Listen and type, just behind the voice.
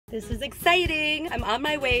This is exciting. I'm on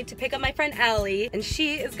my way to pick up my friend Allie, and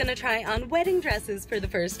she is gonna try on wedding dresses for the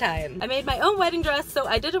first time. I made my own wedding dress, so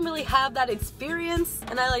I didn't really have that experience,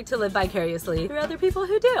 and I like to live vicariously through other people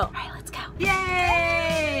who do. All right, let's go.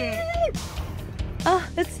 Yay! Oh,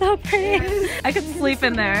 it's so pretty. I could sleep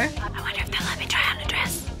in there. I wonder if they'll let me try on a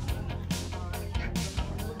dress.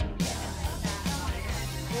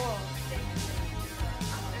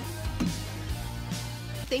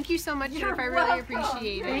 Thank you so much, Jennifer. I really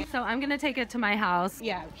appreciate it. So I'm gonna take it to my house.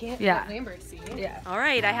 Yeah, we can't Yeah. Lambert see. Yeah. All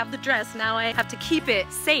right, I have the dress. Now I have to keep it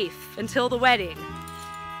safe until the wedding.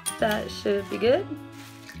 That should be good.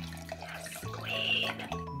 Yes, queen.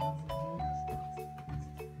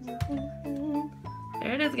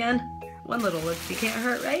 There it is again. One little look-see can't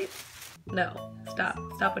hurt, right? No, stop.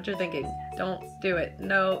 Stop what you're thinking. Don't do it.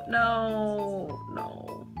 No, no,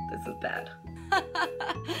 no. This is bad.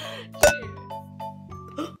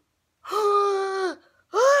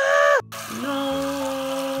 No.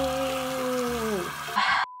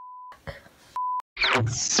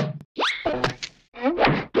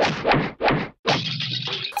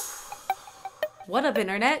 What up,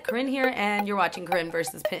 internet? Corinne here, and you're watching Corinne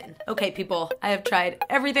versus Pin. Okay, people, I have tried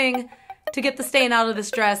everything to get the stain out of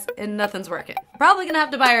this dress, and nothing's working. Probably gonna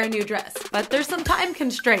have to buy her a new dress, but there's some time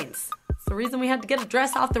constraints. It's the reason we had to get a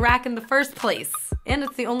dress off the rack in the first place. And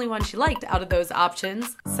it's the only one she liked out of those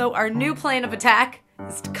options. So our new plan of attack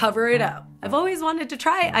is to cover it up. I've always wanted to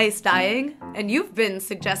try ice dyeing, and you've been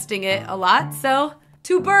suggesting it a lot, so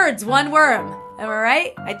 2 birds, 1 worm. Am I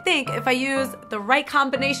right? I think if I use the right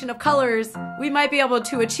combination of colors, we might be able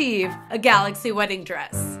to achieve a galaxy wedding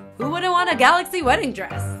dress. Who wouldn't want a galaxy wedding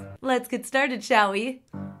dress? Let's get started, shall we?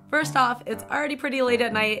 First off, it's already pretty late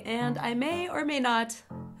at night, and I may or may not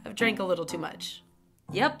have drank a little too much.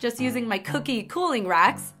 Yep, just using my cookie cooling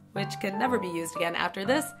racks, which can never be used again after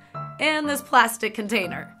this, and this plastic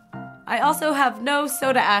container. I also have no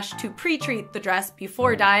soda ash to pre-treat the dress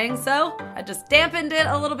before dyeing, so I just dampened it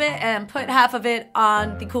a little bit and put half of it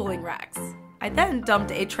on the cooling racks. I then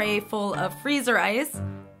dumped a tray full of freezer ice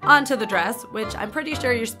onto the dress, which I'm pretty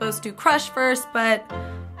sure you're supposed to crush first, but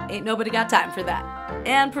ain't nobody got time for that.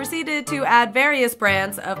 And proceeded to add various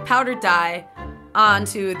brands of powdered dye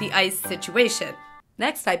onto the ice situation.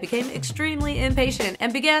 Next, I became extremely impatient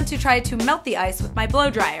and began to try to melt the ice with my blow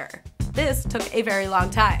dryer. This took a very long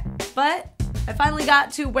time, but I finally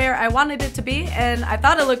got to where I wanted it to be, and I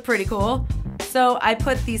thought it looked pretty cool. So I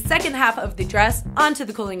put the second half of the dress onto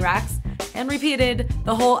the cooling racks and repeated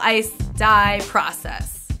the whole ice dye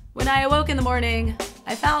process. When I awoke in the morning,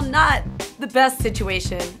 I found not the best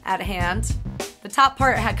situation at hand. The top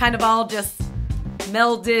part had kind of all just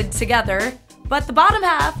melded together, but the bottom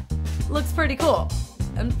half looks pretty cool.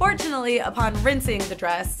 Unfortunately, upon rinsing the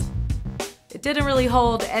dress, it didn't really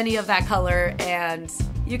hold any of that color, and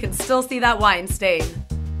you can still see that wine stain.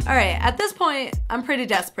 Alright, at this point, I'm pretty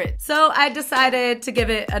desperate, so I decided to give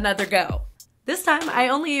it another go. This time, I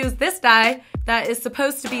only used this dye that is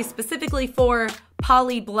supposed to be specifically for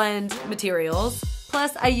poly blend materials,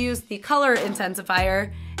 plus I used the color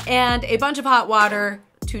intensifier and a bunch of hot water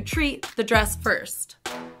to treat the dress first.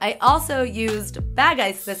 I also used bag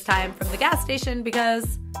ice this time from the gas station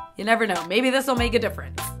because you never know, maybe this will make a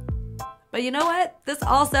difference. But you know what? This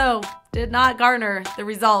also did not garner the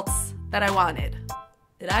results that I wanted.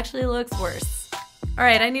 It actually looks worse. All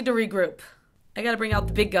right, I need to regroup. I gotta bring out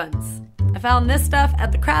the big guns. I found this stuff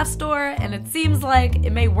at the craft store, and it seems like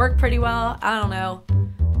it may work pretty well. I don't know.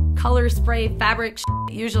 Color spray fabric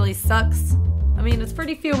usually sucks. I mean, it's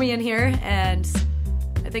pretty fumy in here, and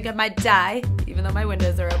I think I might die, even though my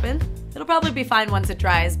windows are open. It'll probably be fine once it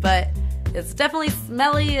dries, but it's definitely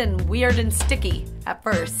smelly and weird and sticky at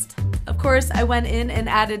first. Of course, I went in and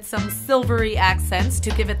added some silvery accents to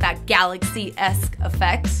give it that galaxy-esque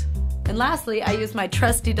effect. And lastly, I used my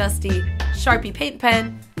trusty dusty Sharpie paint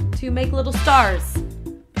pen to make little stars.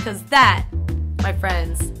 Because that, my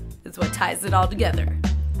friends, is what ties it all together.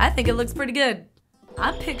 I think it looks pretty good.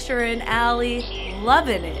 I'm picturing Allie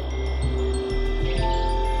loving it.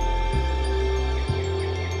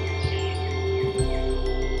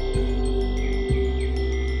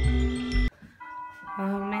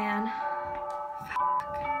 Oh man.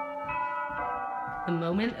 The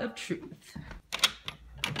moment of truth.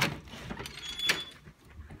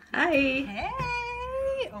 Hi. Hey!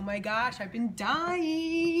 Oh my gosh, I've been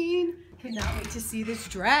dying. Cannot wait to see this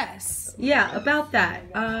dress. Yeah, about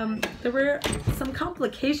that. There were some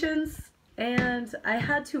complications and I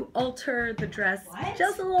had to alter the dress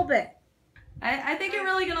just a little bit. I think you're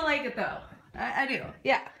really gonna like it though. I do.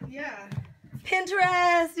 Yeah. Yeah.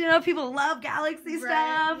 Pinterest, you know, people love galaxy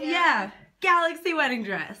stuff. Yeah. Galaxy wedding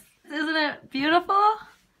dress. Isn't it beautiful?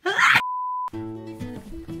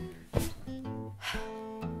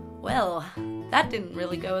 that didn't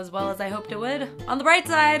really go as well as I hoped it would. On the bright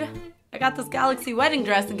side, I got this galaxy wedding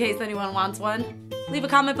dress in case anyone wants one. Leave a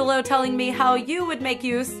comment below telling me how you would make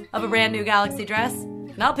use of a brand new galaxy dress,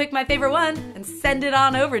 and I'll pick my favorite one and send it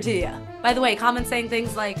on over to you. By the way, comments saying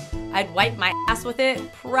things like, I'd wipe my ass with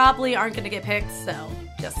it, probably aren't gonna get picked, so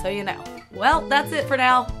just so you know. Well, that's it for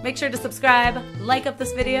now. Make sure to subscribe, like up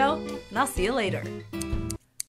this video, and I'll see you later.